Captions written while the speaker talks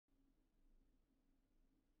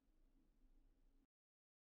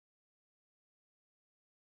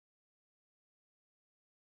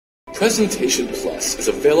Presentation Plus is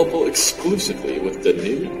available exclusively with the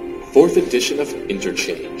new 4th edition of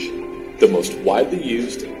Interchange, the most widely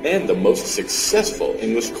used and the most successful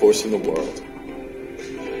English course in the world,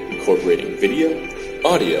 incorporating video,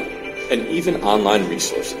 audio, and even online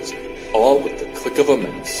resources, all with the click of a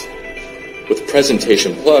mouse. With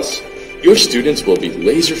Presentation Plus, your students will be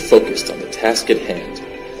laser focused on the task at hand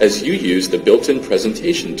as you use the built-in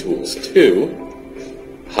presentation tools to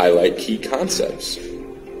highlight key concepts,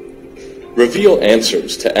 reveal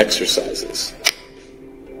answers to exercises,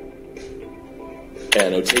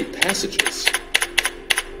 annotate passages,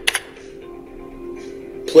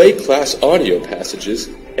 play class audio passages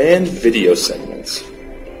and video segments,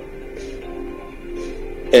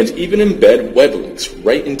 and even embed web links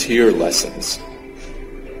right into your lessons.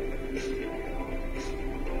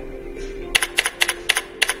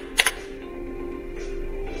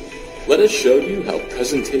 Let us show you how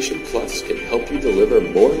Presentation Plus can help you deliver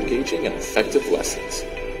more engaging and effective lessons.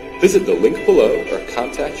 Visit the link below or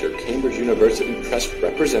contact your Cambridge University Press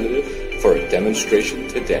representative for a demonstration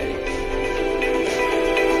today.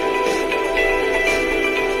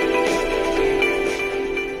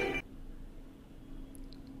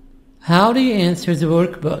 How do you answer the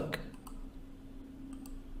workbook?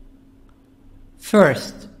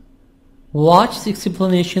 First, watch the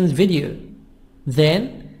explanations video.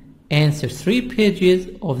 Then, answer 3 pages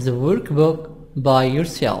of the workbook by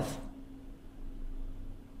yourself.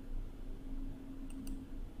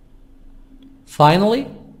 Finally,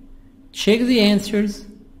 check the answers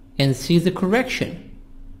and see the correction.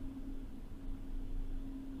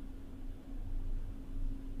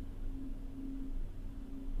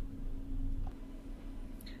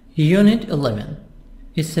 Unit 11.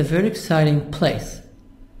 It's a very exciting place.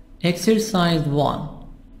 Exercise 1.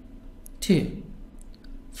 2.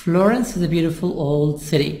 Florence is a beautiful old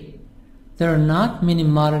city. There are not many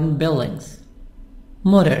modern buildings.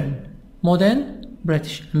 Modern. Modern,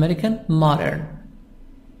 British, American, modern.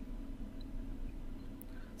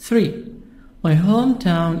 3. My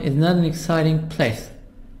hometown is not an exciting place.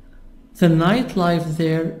 The nightlife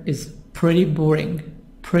there is pretty boring.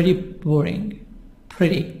 Pretty boring.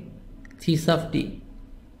 Pretty. T sub D.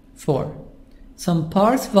 4. Some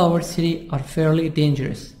parts of our city are fairly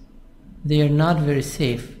dangerous. They are not very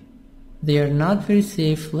safe. They are not very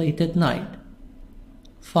safe late at night.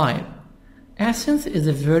 5. Athens is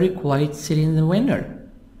a very quiet city in the winter.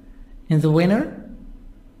 In the winter,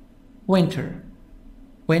 winter.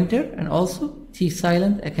 Winter, and also T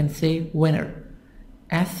silent, I can say winter.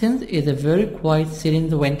 Athens is a very quiet city in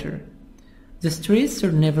the winter. The streets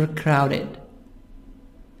are never crowded.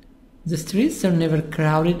 The streets are never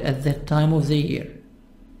crowded at that time of the year.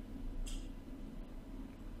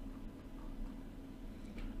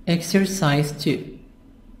 Exercise 2.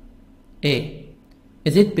 A.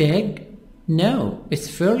 Is it big? No, it's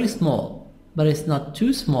fairly small, but it's not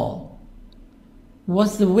too small.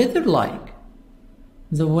 What's the weather like?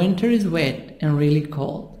 The winter is wet and really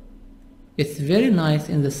cold. It's very nice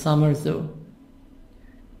in the summer though.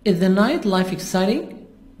 Is the nightlife exciting?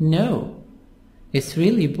 No, it's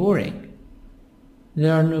really boring.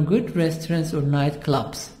 There are no good restaurants or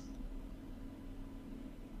nightclubs.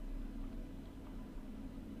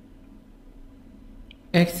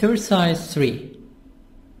 Exercise 3.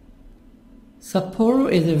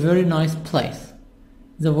 Sapporo is a very nice place.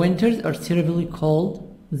 The winters are terribly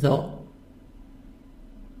cold, though.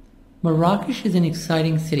 Marrakesh is an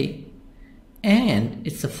exciting city, and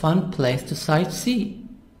it's a fun place to sightsee.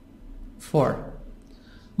 4.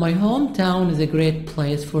 My hometown is a great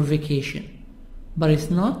place for vacation, but it's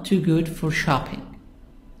not too good for shopping.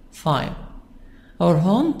 5. Our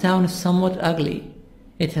hometown is somewhat ugly.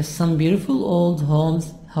 It has some beautiful old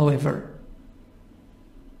homes, however.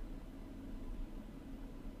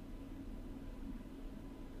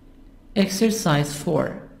 Exercise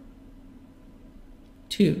 4.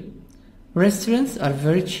 2. Restaurants are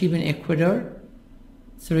very cheap in Ecuador.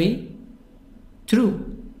 3.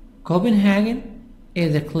 True. Copenhagen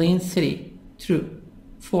is a clean city. True.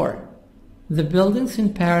 4. The buildings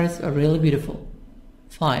in Paris are really beautiful.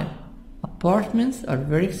 5. Apartments are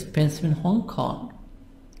very expensive in Hong Kong.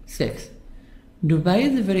 6.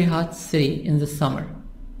 Dubai is a very hot city in the summer.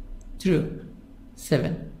 True.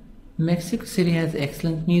 7. Mexico City has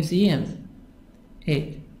excellent museums.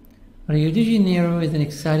 8. Rio de Janeiro is an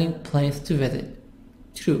exciting place to visit.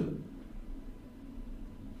 True.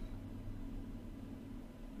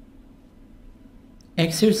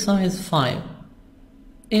 Exercise 5.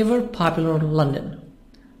 Ever popular London.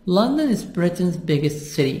 London is Britain's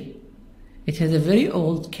biggest city. It has a very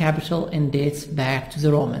old capital and dates back to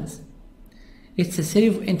the Romans. It's a city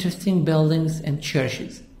of interesting buildings and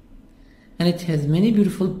churches. and it has many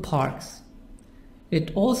beautiful parks.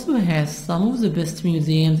 It also has some of the best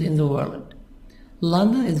museums in the world.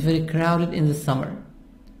 London is very crowded in the summer,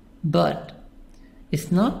 but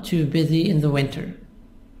it's not too busy in the winter.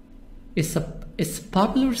 It's a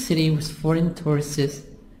popular city with foreign tourists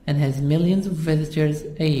and has millions of visitors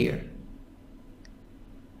a year.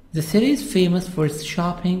 The city is famous for its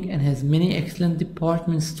shopping and has many excellent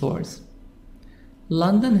department stores.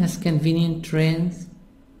 London has convenient trains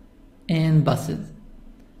and buses.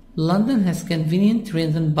 London has convenient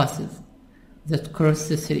trains and buses that cross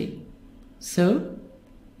the city, so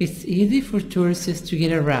it's easy for tourists to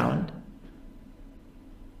get around.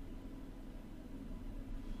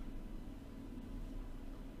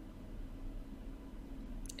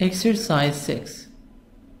 Exercise 6.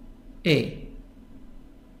 A.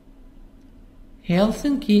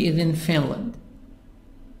 Helsinki is in Finland,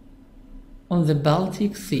 on the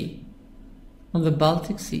Baltic Sea.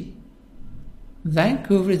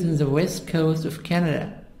 Vancouver is on the west coast of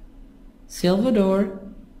Canada. Salvador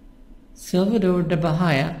da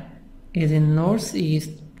Bahia is in northeast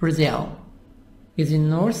Brazil.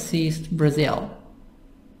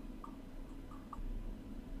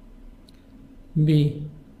 B.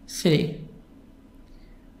 City.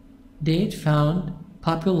 Date found,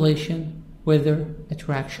 population, weather,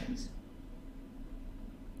 attractions.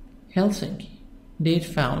 Helsinki. Date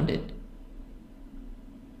founded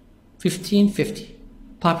 1550.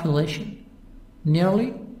 Population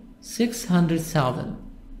nearly 600,000.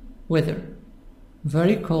 Weather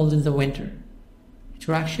very cold in the winter.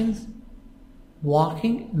 Attractions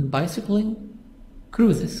walking and bicycling,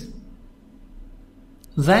 cruises.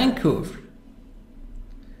 Vancouver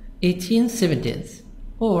 1870s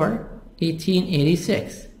or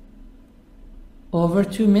 1886. Over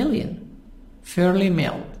 2 million. Fairly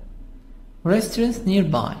mild. Restaurants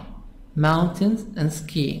nearby. Mountains and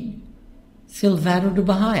skiing. Salvador da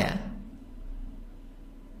Bahia.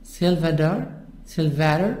 Salvador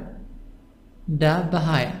da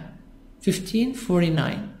Bahia.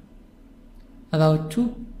 1549. About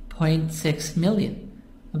 2.6 million.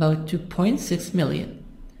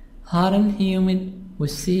 Hot and humid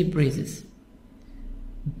with sea breezes.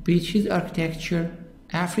 Beaches, architecture,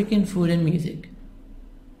 African food and music.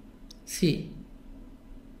 C.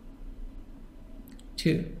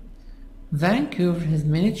 2. Vancouver has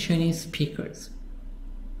many Chinese speakers.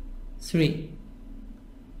 3.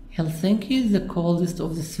 Helsinki is the coldest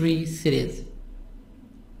of the three cities.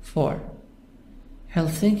 4.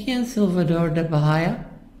 Helsinki and Salvador da Bahia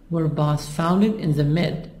were both founded in the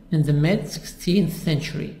mid 16th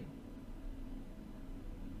century.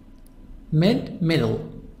 Middle.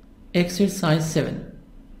 Exercise 7.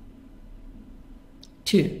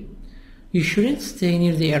 2. You shouldn't stay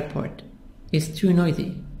near the airport. It's too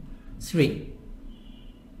noisy. 3.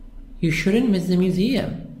 You shouldn't miss the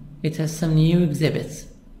museum. It has some new exhibits.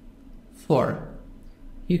 4.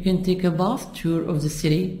 You can take a bus tour of the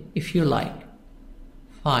city if you like.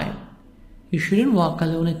 5. You shouldn't walk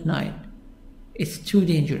alone at night. It's too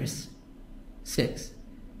dangerous. 6.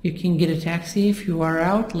 You can get a taxi if you are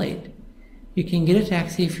out late.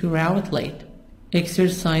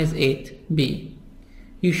 Exercise 8B.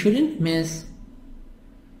 You shouldn't miss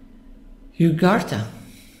Jakarta,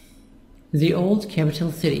 the old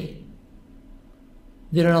capital city.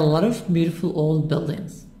 There are a lot of beautiful old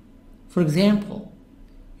buildings. For example,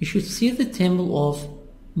 you should see the temple of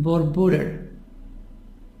Borobudur.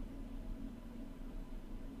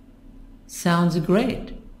 Sounds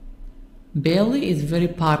great. Bali is very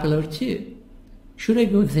popular too. Should I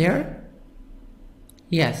go there?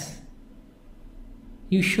 Yes.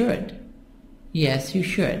 You should. Yes, you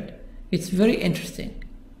should. It's very interesting.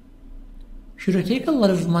 Should I take a lot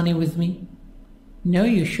of money with me? No,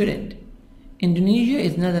 you shouldn't. Indonesia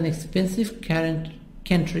is not an expensive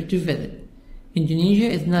country to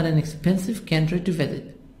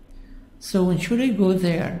visit. So when should I go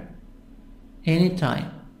there?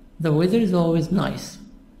 Anytime. The weather is always nice.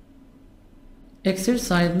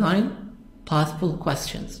 Exercise 9. Possible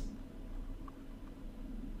questions.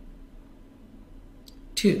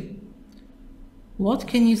 2. What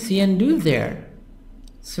can you see and do there?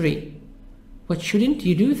 3. What shouldn't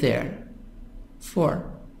you do there? 4.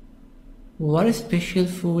 What special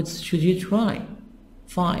foods should you try?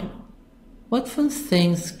 5. What fun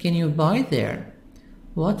things can you buy there?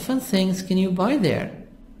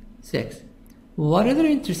 6. What other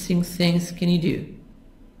interesting things can you do?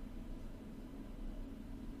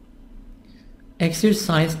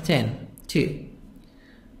 Exercise 10. 2.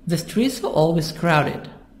 The streets are always crowded.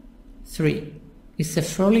 3. It's a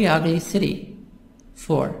fairly ugly city.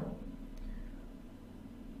 4.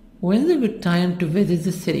 When's a good time to visit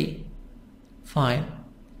the city? 5.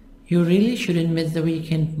 You really shouldn't miss the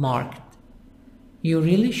weekend market. You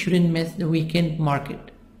really shouldn't miss the weekend market.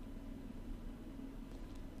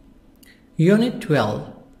 Unit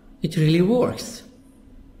 12. It really works.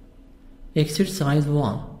 Exercise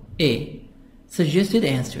 1. A. Suggested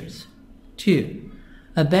answers. 2.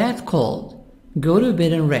 A bad cold. Go to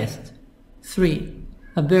bed and rest. 3.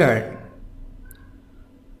 A bird.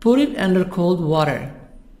 Put it under cold water.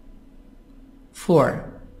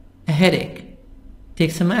 4. A headache.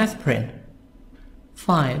 Take some aspirin.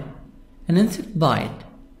 5. An insect bite.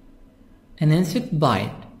 An insect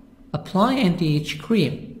bite. Apply anti-itch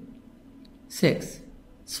cream. 6.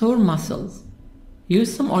 Sore muscles.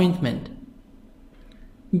 Use some ointment.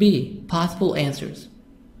 B. Possible answers.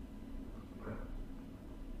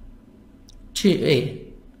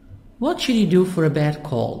 2A. What should you do for a bad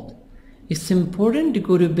cold? It's important to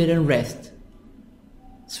go to bed and rest.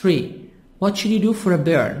 3. What should you do for a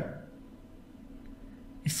burn?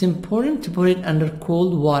 It's important to put it under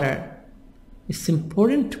cold water. It's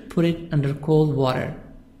important to put it under cold water.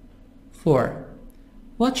 4.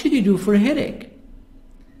 What should you do for a headache?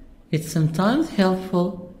 It's sometimes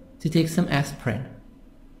helpful to take some aspirin.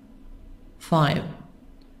 5.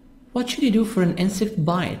 What should you do for an insect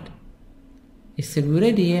bite? It's a good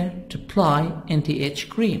idea to apply anti-itch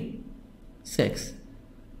cream. 6.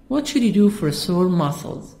 What should you do for sore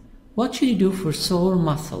muscles? What should you do for sore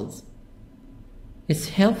muscles? It's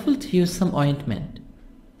helpful to use some ointment.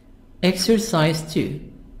 Exercise 2.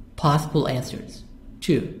 Possible answers.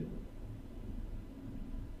 2.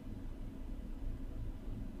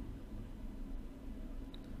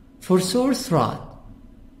 For sore throat.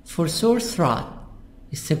 For sore throat,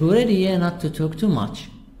 it's a good idea not to talk too much.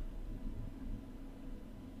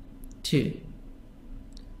 2.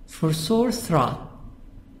 For sore throat,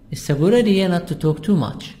 it's a good idea not to talk too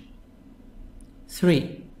much.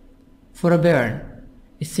 3. For a burn,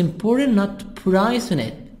 it's important not to put ice on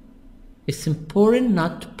it. It's important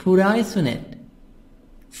not to put ice on it.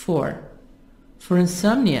 4. For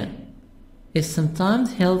insomnia, it's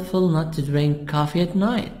sometimes helpful not to drink coffee at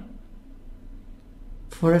night.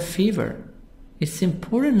 For a fever, it's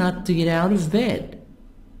important not to get out of bed.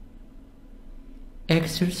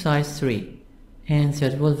 Exercise 3.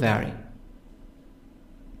 Answers will vary.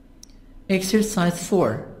 Exercise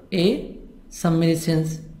 4. A. Some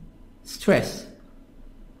medicines. Stress.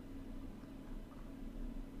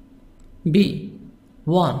 B.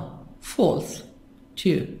 1. False.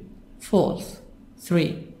 2. False.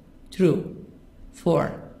 3. True.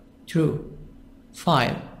 4. True.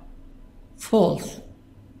 5. False.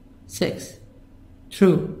 6.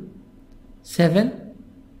 True. 7.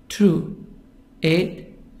 True.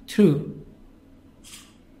 8. True.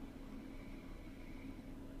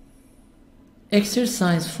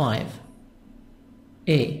 Exercise 5.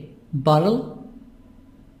 A. Bottle,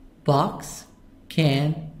 box,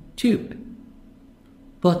 can, tube.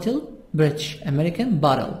 Bottle, British American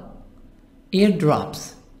bottle.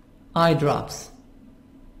 Eardrops, eye drops.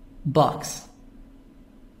 Box.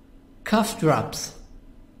 Cough drops,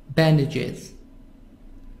 bandages.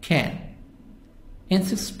 Can.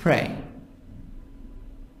 Insect spray.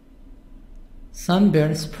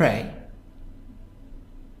 Sunburn spray.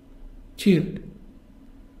 Tube.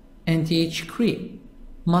 Anti-itch cream.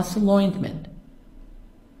 Muscle ointment.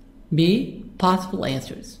 B. Possible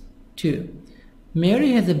answers. 2.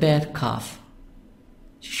 Mary has a bad cough.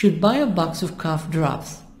 She should buy a box of cough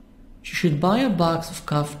drops. She should buy a box of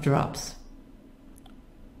cough drops.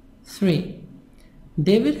 3.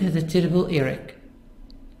 David has a terrible earache.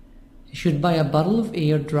 He should buy a bottle of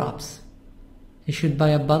ear drops. He should buy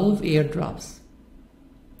a bottle of ear drops.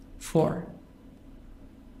 4.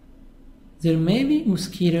 There may be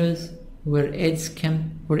mosquitoes where Ed's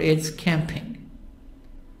camping.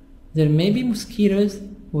 There may be mosquitoes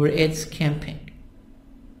where Ed's camping.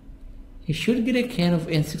 He should get a can of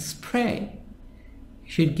insect spray.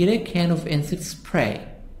 He should get a can of insect spray.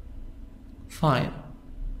 5.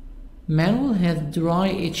 Man will have dry,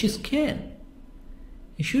 itchy skin.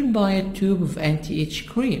 He should buy a tube of anti-itch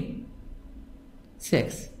cream.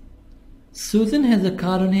 6. Susan has a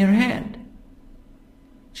cut on her hand.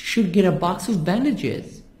 She should get a box of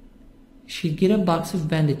bandages. She should get a box of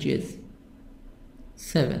bandages.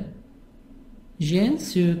 7. Jane,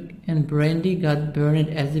 Sue, and Brandy got burned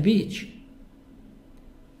at the beach.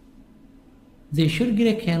 They should get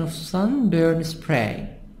a can of sunburn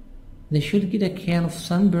spray. They should get a can of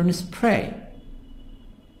sunburn spray.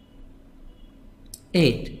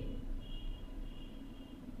 8.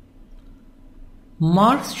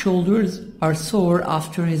 Mark's shoulders are sore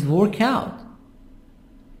after his workout.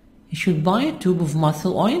 He should buy a tube of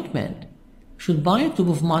muscle ointment. He should buy a tube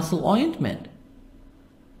of muscle ointment.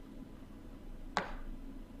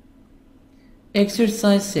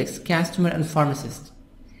 Exercise 6. Customer and pharmacist.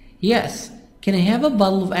 Yes, can I have a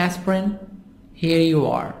bottle of aspirin? Here you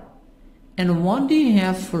are. And what do you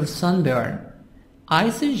have for sunburn? I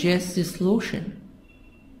suggest this lotion.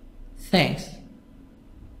 Thanks.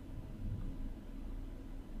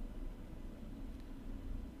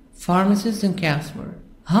 Pharmacist and customer.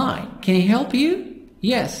 Hi, can I help you?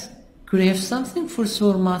 Yes. Could I have something for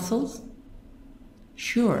sore muscles?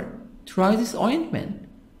 Sure. Try this ointment.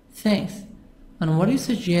 Thanks. And what do you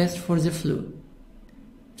suggest for the flu?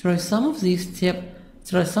 Try some of these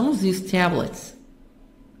tablets. Try some of these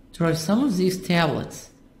tablets.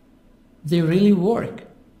 They really work.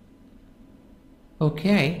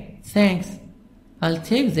 Okay, thanks. I'll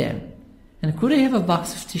take them. And could I have a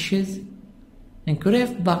box of tissues?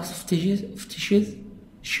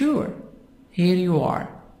 Sure. Here you are.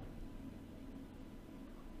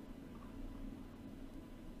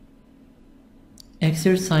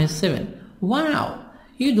 Exercise 7. Wow,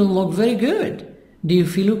 you don't look very good. Do you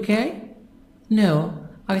feel okay? No,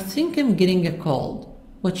 I think I'm getting a cold.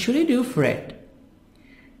 What should I do for it?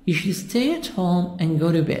 You should stay at home and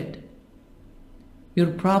go to bed.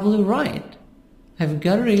 You're probably right. I've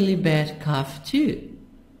got a really bad cough too.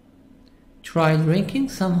 Try drinking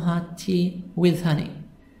some hot tea with honey.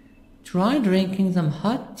 It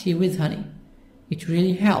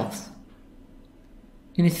really helps.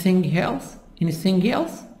 Anything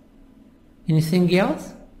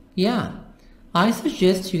else? Yeah, I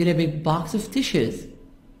suggest you get a big box of tissues.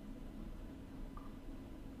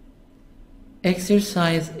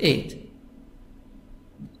 Exercise 8.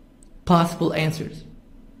 Possible answers.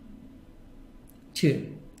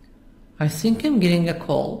 2. I think I'm getting a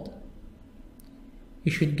cold.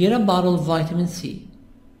 You should get a bottle of vitamin C.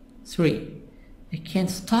 3. I can't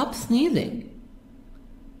stop sneezing.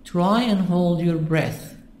 Try and hold your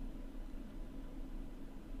breath.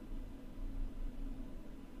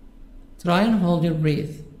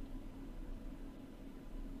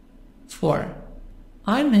 4.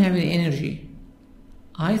 I don't have any energy.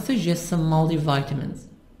 I suggest some multivitamins.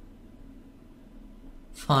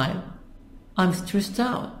 5. I'm stressed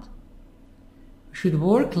out. You should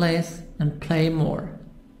work less and play more.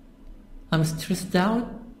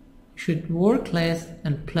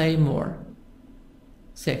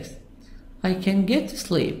 6. I can get to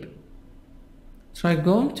sleep. Try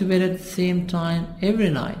going to bed at the same time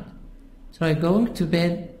every night.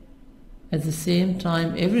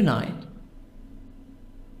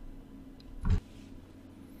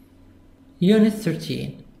 Unit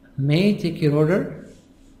 13. May I take your order?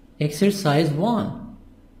 Exercise 1.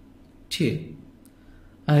 2.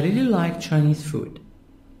 I really like Chinese food.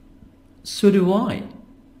 So do I.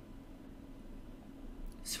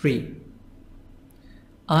 3.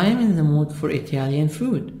 I am in the mood for Italian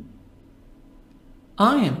food.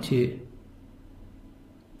 I am too.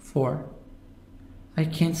 4. I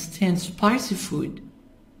can't stand spicy food.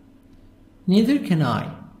 Neither can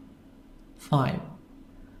I. 5.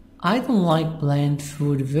 I don't like bland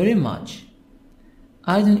food very much.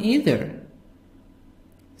 I don't either.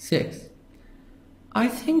 6. I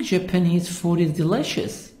think Japanese food is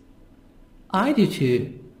delicious. I do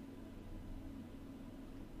too.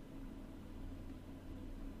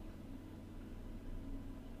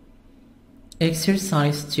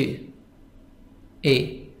 Exercise 2.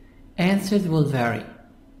 A. Answers will vary.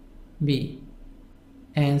 B.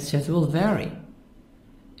 Answers will vary.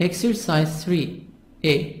 Exercise 3.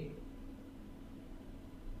 A.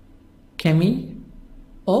 Camille,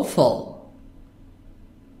 awful.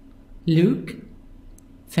 Luke,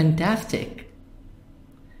 fantastic.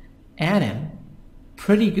 Adam,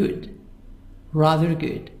 pretty good, rather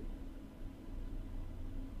good.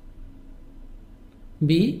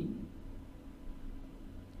 B.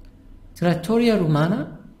 Trattoria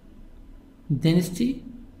Romana, Dynasty,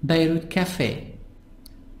 Beirut Cafe.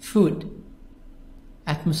 Food,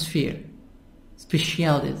 atmosphere,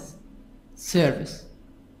 specialties, service,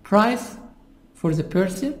 price for the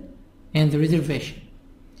person and the reservation.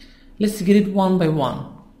 Let's get it one by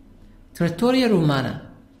one. Trattoria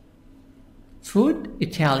Romana. Food,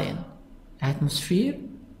 Italian. Atmosphere,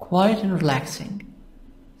 quiet and relaxing.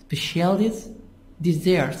 Specialties,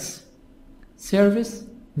 desserts. Service,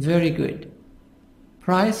 very good.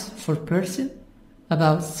 Price for person,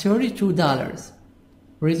 about $32.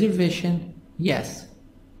 Reservation, yes.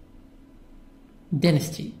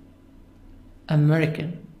 Dynasty.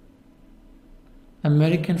 American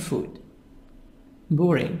food.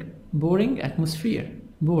 Boring atmosphere,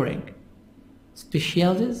 boring.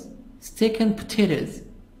 Specialties, steak and potatoes.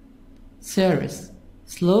 Service,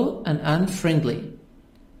 slow and unfriendly.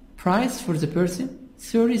 Price for the person,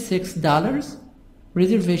 $36.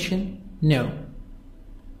 Reservation, no.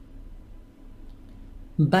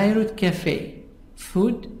 Beirut Cafe.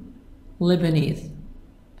 Food, Lebanese.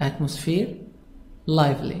 Atmosphere,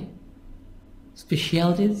 lively.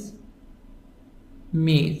 Specialties,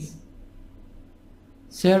 meals.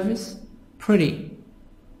 Service, pretty.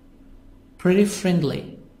 Pretty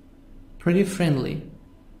friendly. Pretty friendly.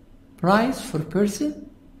 Price for person,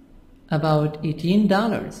 about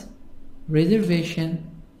 $18.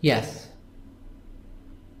 Reservation, yes.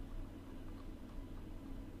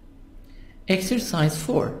 Exercise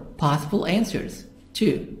 4. Possible answers.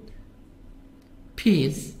 2.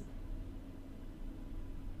 Peas.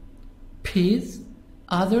 Peas,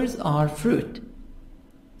 others are fruit.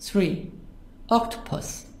 3.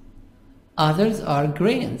 Octopus, others are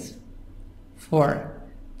grains. 4.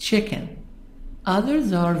 Chicken,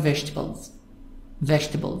 others are vegetables.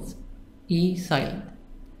 Vegetables, E silent.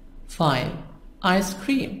 5. Ice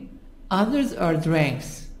cream, others are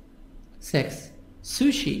drinks. 6.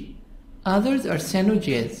 Sushi, others are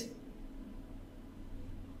sandwiches.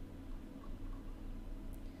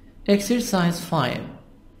 Exercise 5.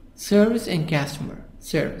 Service and customer.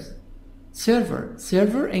 Service.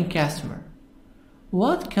 Server and customer.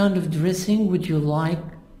 What kind of dressing would you like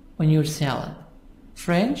on your salad?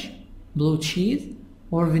 French, blue cheese,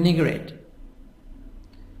 or vinaigrette?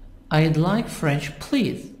 I'd like French,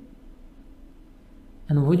 please.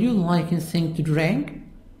 And would you like anything to drink?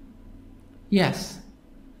 Yes,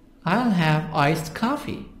 I'll have iced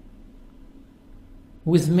coffee.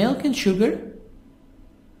 With milk and sugar?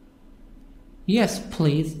 Yes,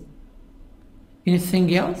 please.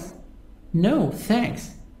 Anything else? No,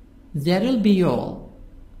 thanks. That'll be all.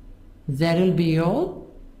 That'll be all?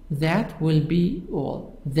 That will be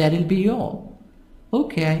all. That'll be all.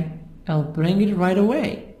 Okay, I'll bring it right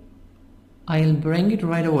away. I'll bring it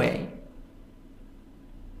right away.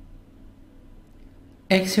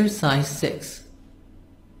 Exercise 6.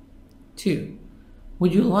 2.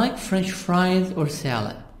 Would you like French fries or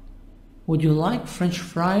salad? Would you like French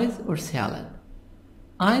fries or salad?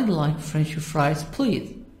 I'd like French fries,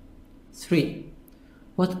 please. 3.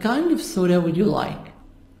 What kind of soda would you like?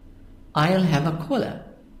 I'll have a cola.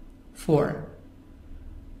 4.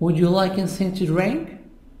 Would you like anything to drink?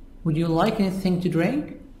 Would you like anything to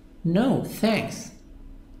drink? No, thanks.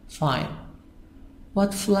 5.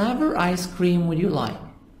 What flavor ice cream would you like?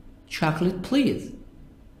 Chocolate, please.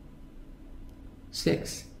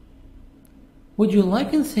 6. Would you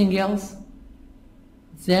like anything else?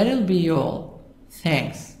 That'll be all.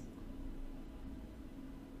 Thanks.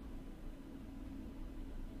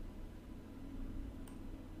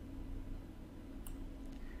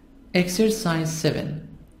 Exercise 7.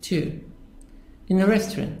 2. In a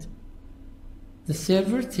restaurant, the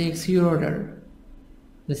server takes your order.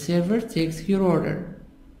 The server takes your order.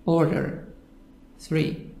 Order.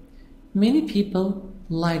 3. Many people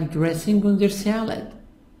like dressing on their salad.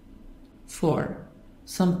 4.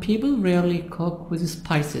 Some people rarely cook with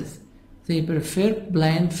spices. They prefer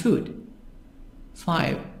bland food.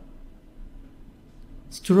 5.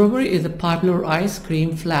 Strawberry is a popular ice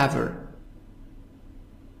cream flavor.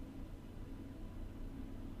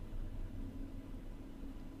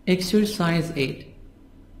 Exercise 8.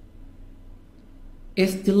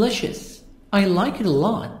 It's delicious. I like it a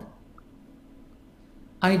lot.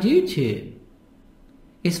 I do too.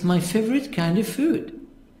 It's my favorite kind of food.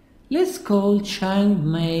 Let's call Chiang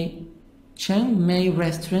Mai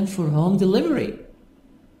restaurant for home delivery.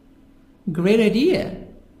 Great idea.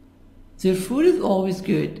 Their food is always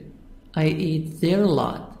good. I eat there a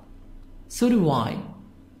lot. So do I.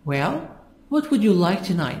 Well, what would you like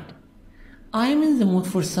tonight? I'm in the mood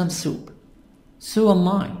for some soup. So am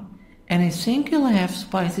I. And I think I'll have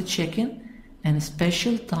spicy chicken and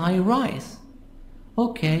special Thai rice.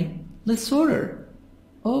 Okay, let's order.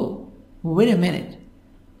 Oh, wait a minute.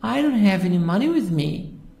 I don't have any money with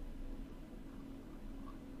me.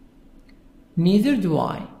 Neither do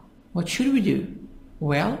I. What should we do?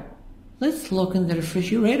 Well, let's look in the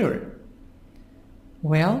refrigerator.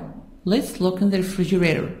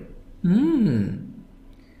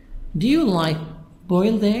 Do you like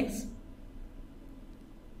boiled eggs?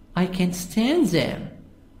 I can't stand them.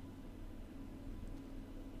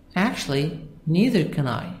 Actually, neither can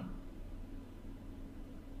I.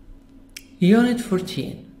 Unit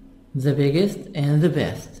 14. The biggest and the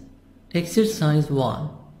best. Exercise 1.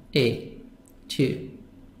 A. 2.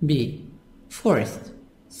 B. Forest.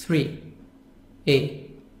 3.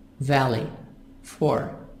 A. Valley.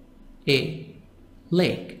 4. A.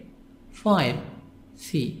 Lake. 5.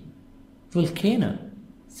 C. Volcano.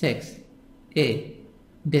 6. A.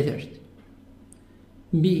 Desert.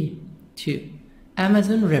 B. 2.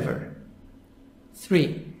 Amazon River.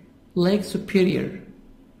 3. Lake Superior.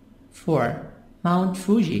 4. Mount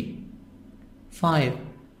Fuji. 5.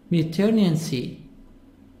 Mediterranean Sea.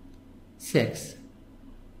 6.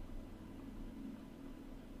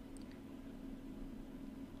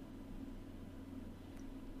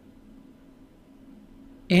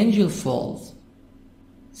 Angel Falls.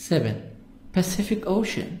 7. Pacific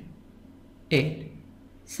Ocean. 8.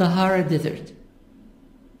 Sahara Desert.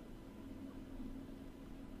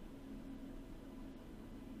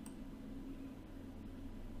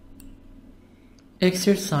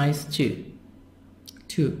 Exercise 2.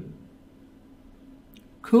 2.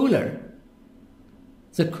 Cooler.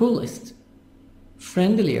 The coolest.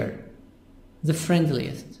 Friendlier. The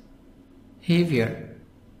friendliest. Heavier.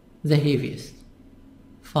 The heaviest.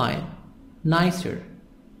 5. Nicer.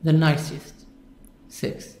 The nicest.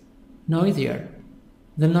 6. Noisier.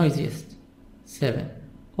 The noisiest. 7.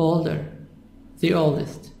 Older. The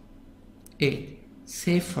oldest. 8.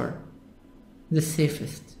 Safer. The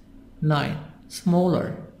safest. 9.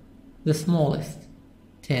 Smaller. The smallest.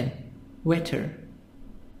 10. Wetter.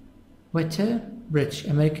 Wetter, British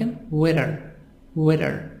American. Wetter.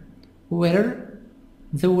 Wetter. Wetter.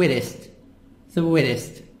 The wettest. The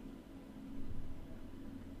wettest.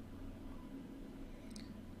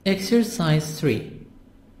 Exercise 3.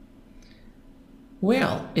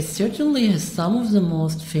 Well, it certainly has some of the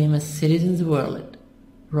most famous cities in the world.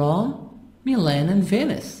 Rome, Milan, and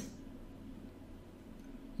Venice.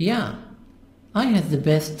 Yeah, I had the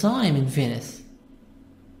best time in Venice.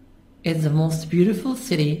 It's the most beautiful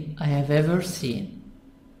city I have ever seen.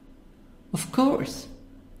 Of course,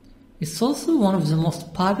 it's also one of the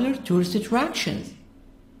most popular tourist attractions.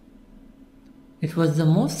 It was the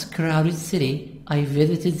most crowded city I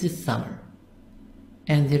visited this summer,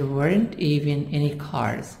 and there weren't even any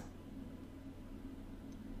cars.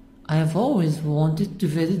 I have always wanted to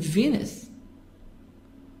visit Venice.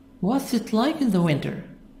 What's it like in the winter?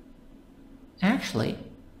 Actually,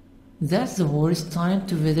 that's the worst time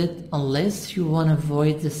to visit unless you want to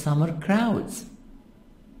avoid the summer crowds.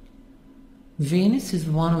 Venice is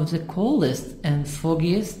one of the coldest and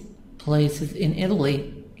foggiest places in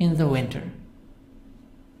Italy in the winter.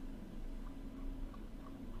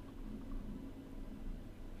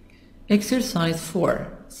 Exercise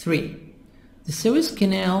 4.3. The Suez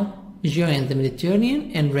Canal joins the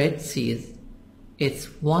Mediterranean and Red Seas. It's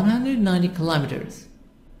 190 kilometers.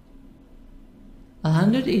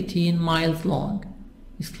 118 miles long.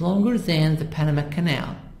 It's longer than the Panama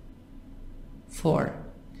Canal. 4.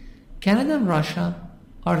 Canada and Russia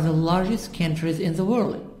are the largest countries in the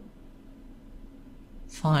world.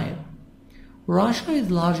 5. Russia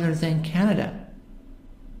is larger than Canada.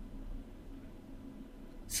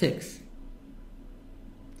 6.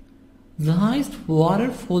 The highest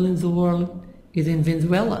waterfall in the world is in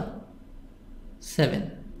Venezuela.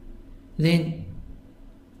 7.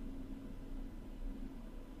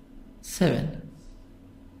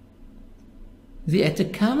 The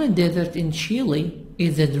Atacama Desert in Chile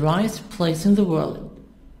is the driest place in the world.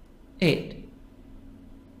 8.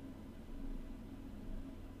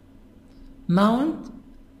 Mount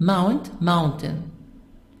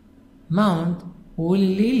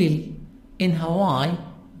Wolilili in Hawaii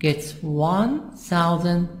gets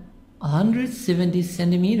 1,170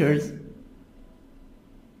 centimeters,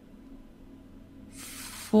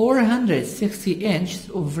 460 inches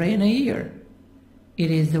of rain a year.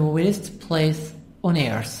 It is the wettest place on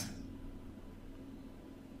earth.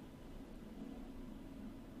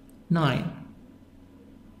 9.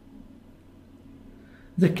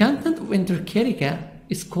 The continent of Antarctica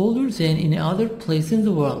is colder than any other place in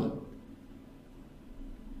the world.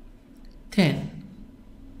 10.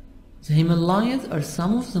 The Himalayas are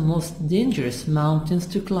some of the most dangerous mountains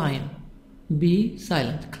to climb. Be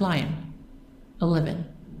silent, climb. 11.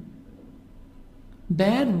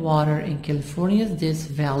 Bad water in California's Death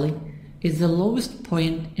Valley is the lowest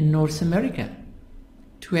point in North America.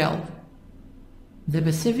 12. The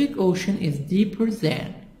Pacific Ocean is deeper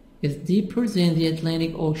than the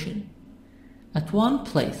Atlantic Ocean. At one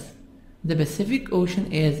place, the Pacific Ocean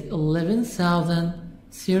is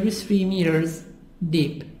 11,033 meters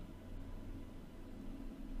deep.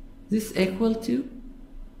 This equal to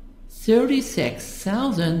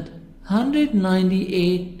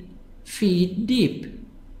 36,198 feet deep.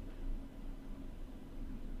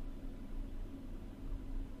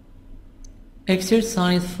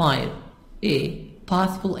 Exercise 5.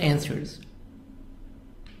 Possible answers.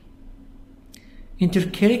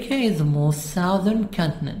 Antarctica is the most southern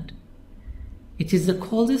continent. It is the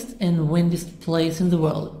coldest and windiest place in the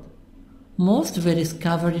world. Most of it is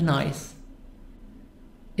covered in ice.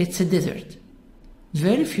 It's a desert.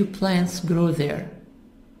 Very few plants grow there.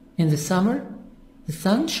 In the summer, The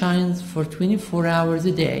sun shines for 24 hours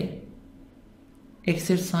a day.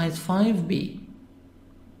 Exercise 5B.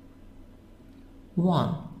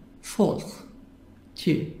 1. False.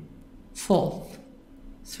 2. False.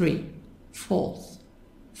 3. False.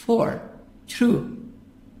 4. True.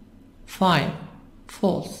 5.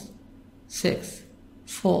 False. 6.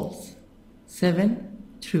 False. 7.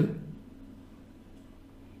 True.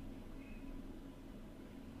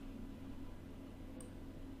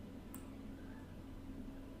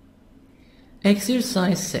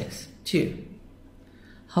 Exercise 6. 2.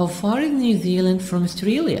 How far is New Zealand from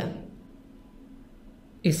Australia?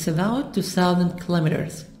 It's about 2,000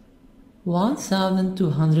 kilometers,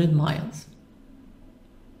 1,200 miles.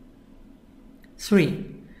 3.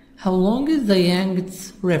 How long is the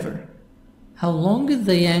Yangtze River? How long is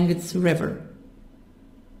the Yangtze River?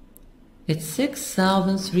 It's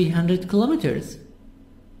 6,300 kilometers,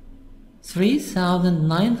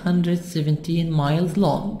 3,917 miles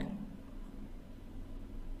long.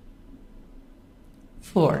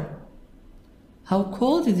 4. How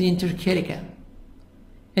cold is Antarctica?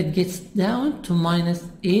 It gets down to minus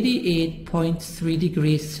 88.3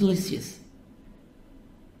 degrees Celsius,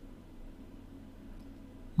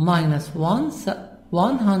 minus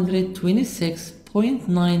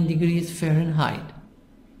 126.9 degrees Fahrenheit.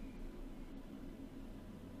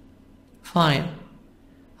 5.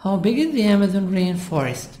 How big is the Amazon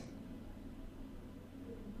rainforest?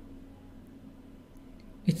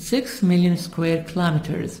 It's 6 million square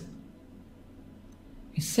kilometers.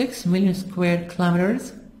 It's 6 million square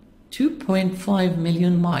kilometers, 2.5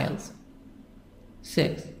 million miles.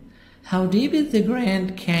 6. How deep is the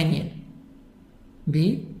Grand Canyon?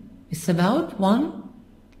 B. It's about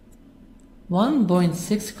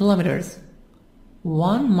 1.6 kilometers,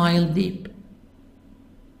 1 mile deep.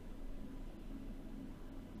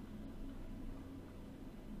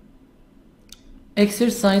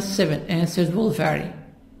 Exercise 7. Answers will vary.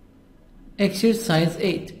 Exercise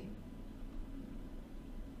 8.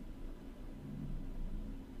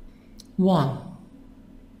 1.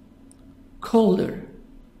 Colder.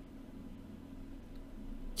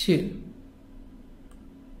 2.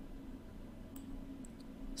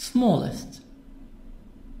 Smallest.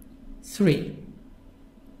 3.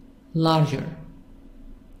 Larger.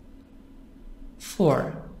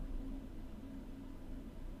 4.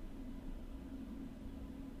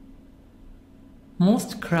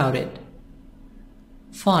 Most crowded.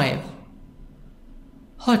 5.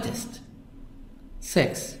 Hottest.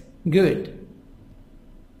 6. Good.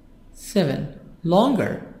 7.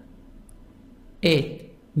 Longer.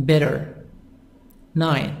 8. Better.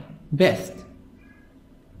 9. Best.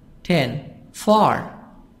 10. Far.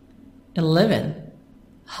 11.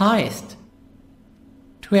 Highest.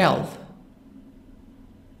 12.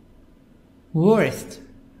 Worst.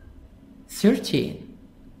 13.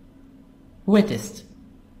 Wettest.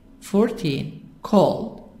 14.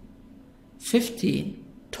 Cold. 15.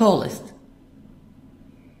 Tallest.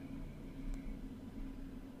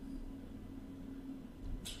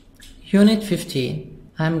 Unit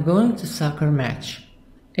 15. I'm going to soccer match.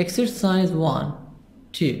 Exercise 1.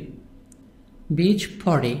 2. Beach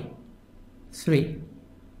party. 3.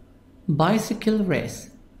 Bicycle race.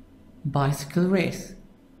 Bicycle race.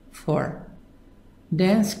 4.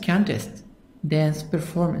 Dance contest. Dance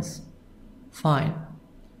performance. 5.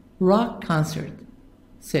 Rock concert.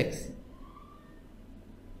 6.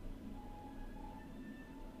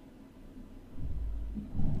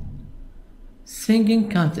 Singing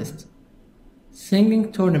contest.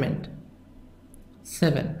 Singing tournament.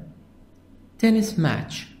 7. Tennis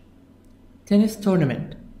match. Tennis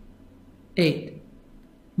tournament. 8.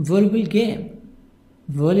 Volleyball game.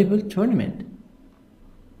 Volleyball tournament.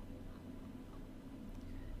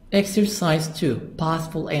 Exercise 2.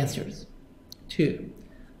 Possible answers. 2.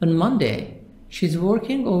 On Monday, she's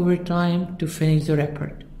working overtime to finish the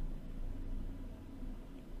report.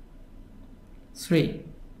 3.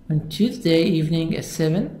 On Tuesday evening at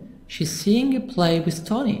 7, she's seeing a play with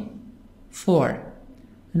Tony. 4.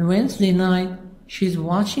 On Wednesday night, she's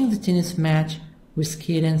watching the tennis match with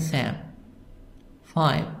Kate and Sam.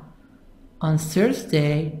 5. On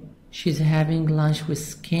Thursday, she's having lunch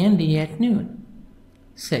with Candy at noon.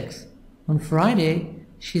 6. On Friday,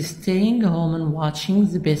 she's staying home and watching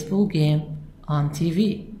the baseball game on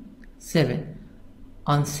TV. 7.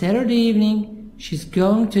 On Saturday evening, she's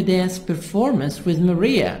going to dance performance with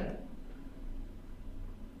Maria.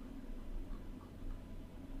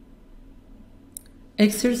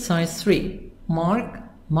 Exercise 3. Mark,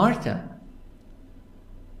 Martha.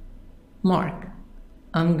 Mark,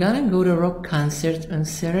 I'm gonna go to a rock concert on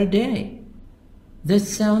Saturday. That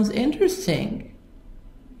sounds interesting.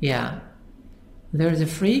 Yeah. There's a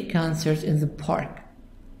free concert in the park.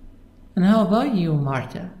 And how about you,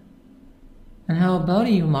 Marta? And how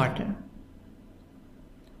about you, Marta?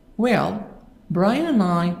 Well, Brian and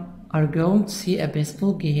I are going to see a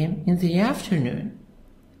baseball game in the afternoon.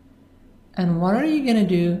 And what are you going to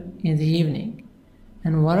do in the evening?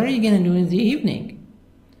 And what are you going to do in the evening?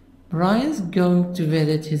 Brian's going to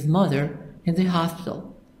visit his mother in the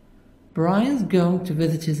hospital. Brian's going to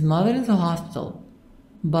visit his mother in the hospital.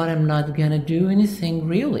 But I'm not going to do anything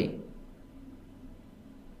really.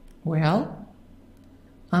 Well,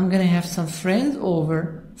 I'm going to have some friends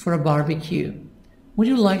over for a barbecue. Would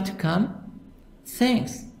you like to come?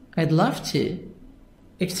 Thanks, I'd love to.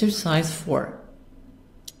 Exercise 4.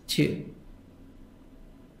 2.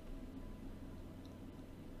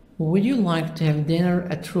 Would you like to have dinner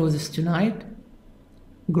at Rose's tonight?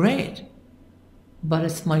 Great, but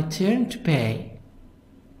it's my turn to pay.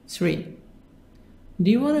 3. Do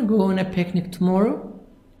you want to go on a picnic tomorrow?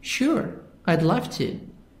 Sure, I'd love to.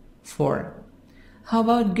 4. How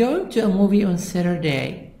about going to a movie on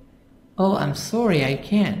Saturday? Oh, I'm sorry, I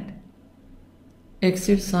can't.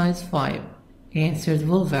 Exercise 5. Answers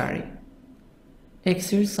will vary.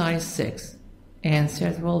 Exercise 6.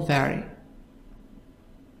 Answers will vary.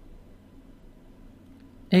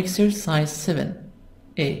 Exercise 7.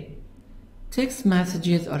 A. Text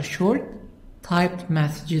messages are short, typed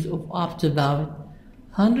messages of up to about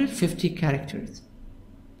 150 characters.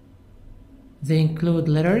 They include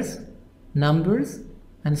letters, numbers,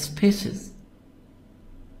 and spaces.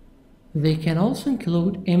 They can also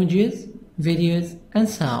include images, videos, and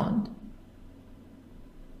sound.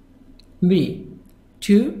 B.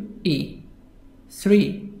 2E,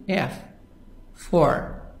 3F,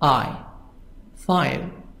 4I,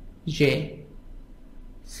 5J,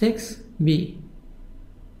 6B,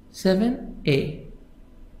 7A,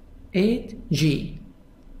 8G,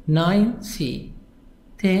 9C,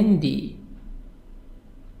 10D.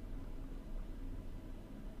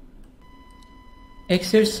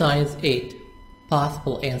 Exercise 8.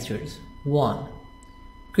 Possible answers. 1.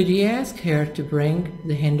 Could you ask her to bring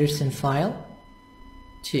the Henderson file?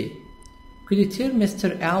 2. Could you tell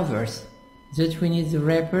Mr. Alvarez that we need the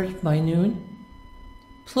report by noon?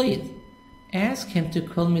 Please, ask him to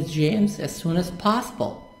call Miss James as soon as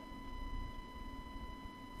possible.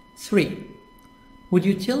 3. Would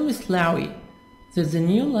you tell Miss Lowy that the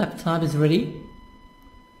new laptop is ready?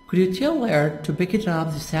 Could you tell her to pick it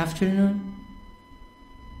up this afternoon?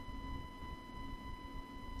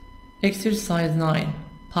 Exercise 9.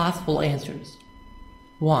 Possible answers.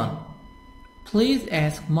 1. Please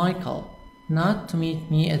ask Michael not to meet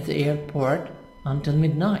me at the airport until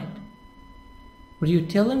midnight. Would you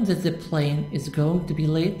tell him that the plane is going to be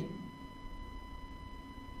late?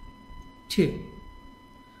 2.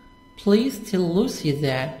 Please tell Lucy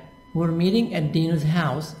that we're meeting at Dino's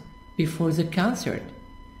house before the concert.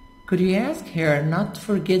 Could you ask her not to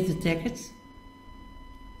forget the tickets?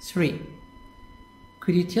 3.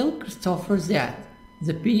 Could you tell Christopher that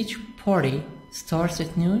the beach party starts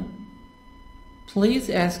at noon? Please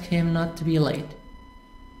ask him not to be late.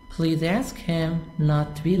 Please ask him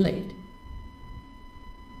not to be late.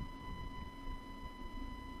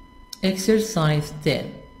 Exercise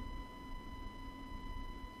 10.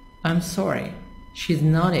 I'm sorry, she's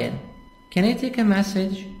not in. Can I take a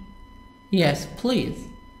message? Yes, please.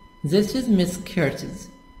 This is Miss Curtis.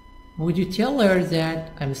 Would you tell her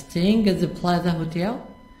that I'm staying at the Plaza Hotel?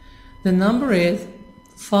 The number is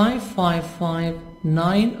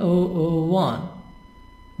 555-9001,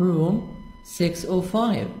 room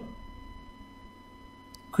 605.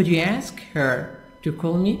 Could you ask her to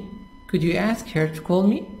call me? Could you ask her to call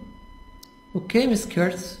me? Okay, Miss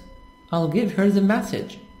Kurtz, I'll give her the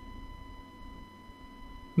message.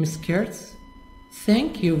 Miss Kurtz,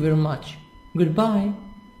 thank you very much. Goodbye.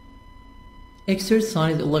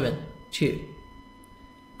 Exercise 11. 2.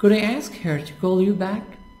 Could I ask her to call you back?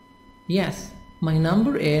 Yes, my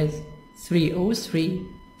number is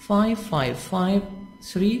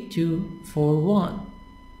 303-555-3241.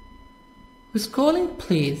 Who's calling,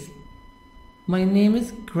 please? My name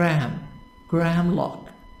is Graham Locke.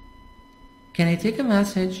 Can I take a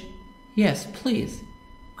message? Yes, please.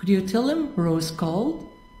 Could you tell him Rose called?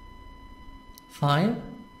 5.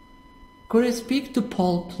 Could I speak to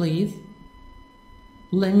Paul, please?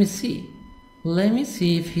 Let me see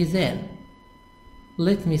if he's in.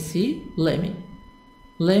 Let me see if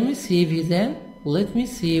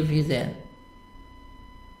he's in.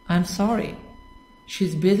 I'm sorry,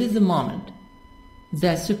 she's busy at the moment.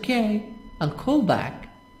 That's okay, I'll call back.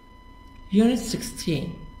 Unit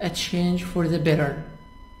 16, a change for the better.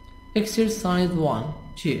 Exercise 1,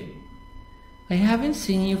 2. I haven't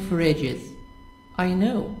seen you for ages. I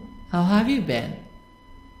know. How have you been?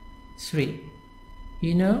 3.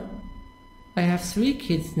 You know, I have 3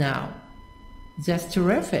 kids now. That's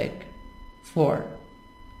terrific. 4.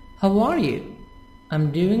 How are you?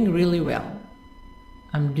 I'm doing really well.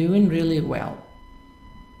 I'm doing really well.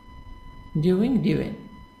 Doing.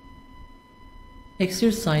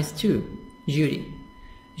 Exercise 2. Judy.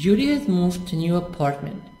 Judy has moved to a new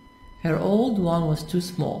apartment. Her old one was too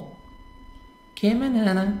small. Kim and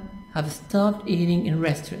Anna have stopped eating in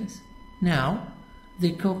restaurants. Now,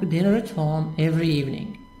 they cook dinner at home every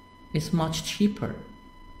evening. It's much cheaper.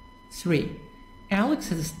 3. Alex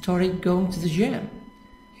has started going to the gym.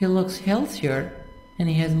 He looks healthier and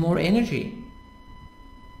he has more energy.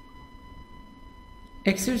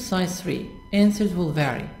 Exercise 3. Answers will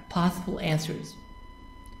vary. Possible answers.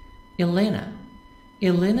 Elena.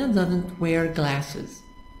 Elena doesn't wear glasses.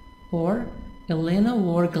 Or Elena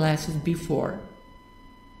wore glasses before.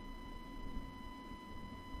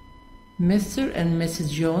 Mr. and Mrs.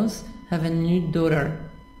 Jones have a new daughter.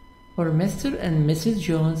 Or Mr. and Mrs.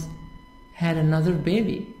 Jones had another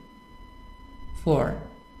baby. 4.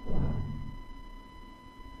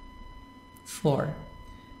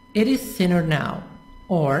 It is thinner now.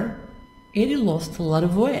 Or Eddie lost a lot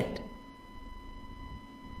of weight.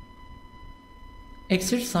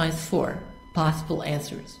 Exercise 4. Possible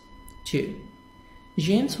answers. 2.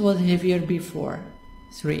 James was heavier before.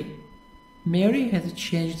 3. Mary has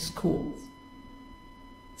changed schools.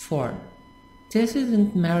 4. Tess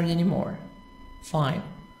isn't married anymore. 5.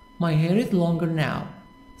 My hair is longer now.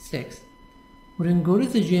 6. We didn't go to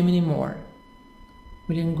the gym anymore.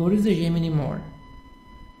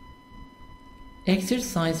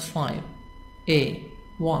 Exercise 5. A.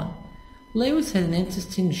 1. Lewis had an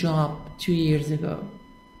interesting job 2 years ago.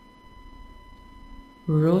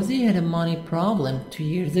 Rosie had a money problem 2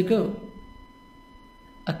 years ago.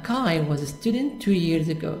 Akai was a student 2 years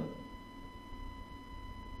ago.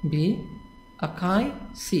 B. Akai.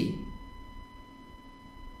 C.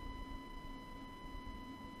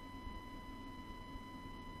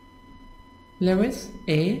 Lewis.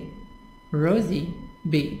 A. Rosie.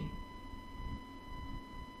 B.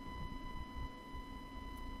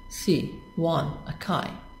 C. 1.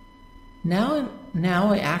 Akai. Now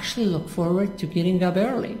I actually look forward to getting up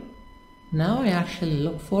early.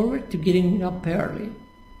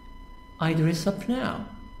 I dress up now.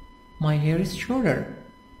 My hair is shorter.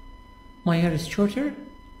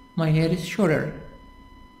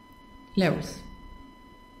 Lewis.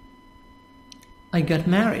 I got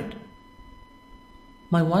married.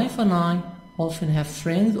 My wife and I often have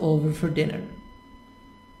friends over for dinner.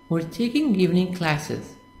 We're taking evening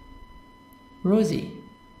classes. Rosie.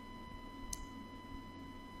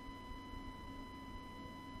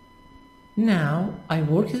 Now I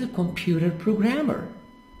work as a computer programmer.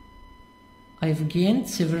 I've gained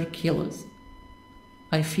several kilos.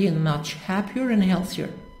 I feel much happier and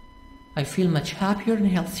healthier.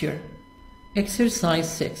 Exercise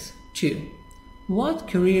 6. 2. What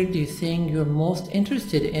career do you think you're most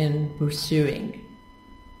interested in pursuing?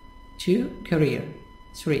 2. Career.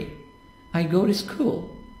 3. I go to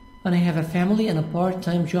school and I have a family and a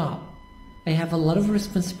part-time job. I have a lot of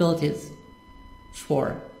responsibilities.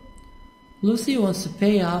 4. Lucy wants to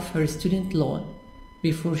pay off her student loan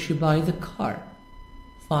before she buys a car.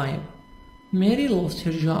 5. Mary lost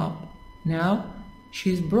her job. Now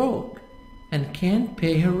she's broke and can't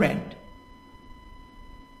pay her rent.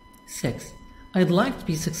 6. I'd like to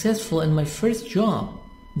be successful in my first job.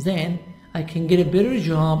 Then I can get a better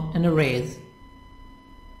job and a raise.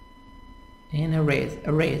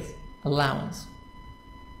 Allowance.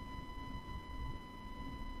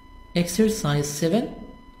 Exercise 7.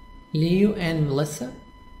 Leo and Melissa.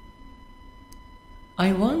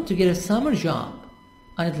 I want to get a summer job.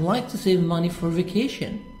 I'd like to save money for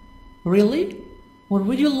vacation. Really? Where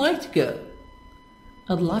would you like to go?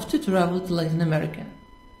 I'd love to travel to Latin America.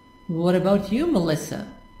 What about you, Melissa?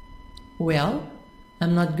 Well,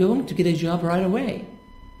 I'm not going to get a job right away.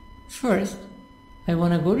 First, I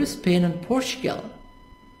want to go to Spain and Portugal.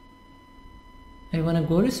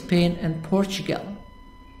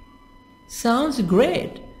 Sounds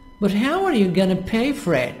great, but how are you gonna pay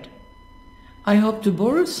for it? I hope to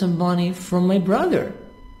borrow some money from my brother.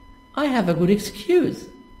 I have a good excuse.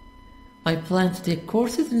 I plan to take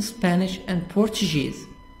courses in Spanish and Portuguese.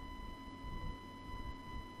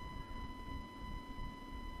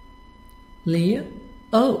 Leah,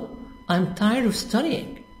 oh, I'm tired of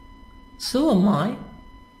studying. So am I,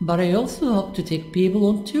 but I also hope to take people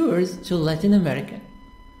on tours to Latin America.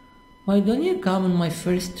 Why don't you come on my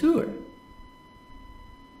first tour?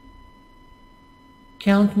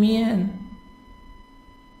 Count me in.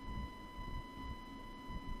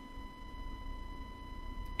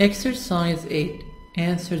 Exercise 8.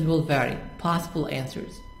 Answers will vary. Possible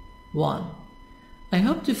answers. 1. I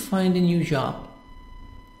hope to find a new job.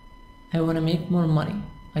 I want to make more money.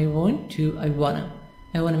 I want to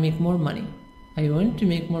make more money. I want to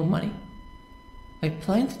make more money. I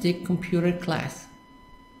plan to take computer class.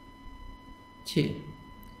 2.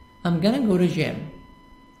 I'm gonna go to gym.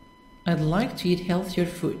 I'd like to eat healthier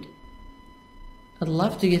food. I'd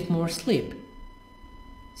love to get more sleep.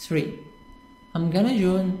 3. I'm gonna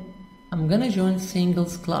join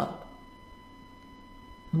singles club.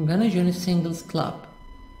 I'm gonna join a singles club.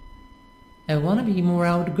 I wanna be more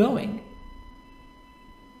outgoing.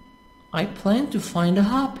 I plan to find a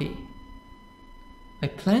hobby. I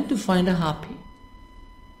plan to find a hobby.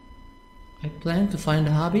 I plan to find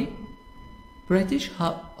a hobby. British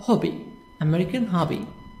hobby. American hobby.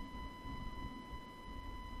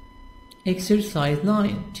 Exercise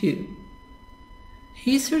 9. 2.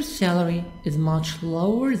 Heather's salary is much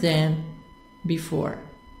lower than before.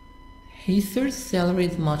 Heather's salary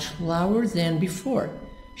is much lower than before.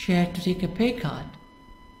 She had to take a pay cut.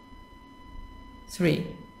 3.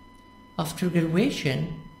 After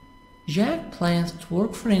graduation, Jack plans to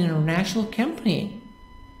work for an international company.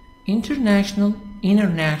 International.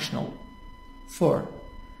 4.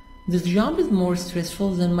 This job is more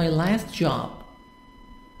stressful than my last job.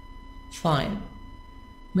 5.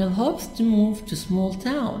 Mel hopes to move to small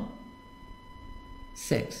town.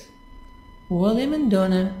 6. William and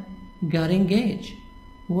Donna got engaged.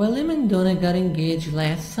 William and Donna got engaged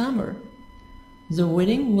last summer. The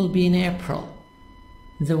wedding will be in April.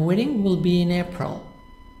 The wedding will be in April.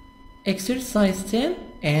 Exercise 10.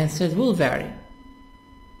 Answers will vary.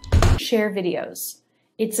 Share videos.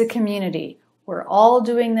 It's a community. We're all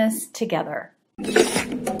doing this together.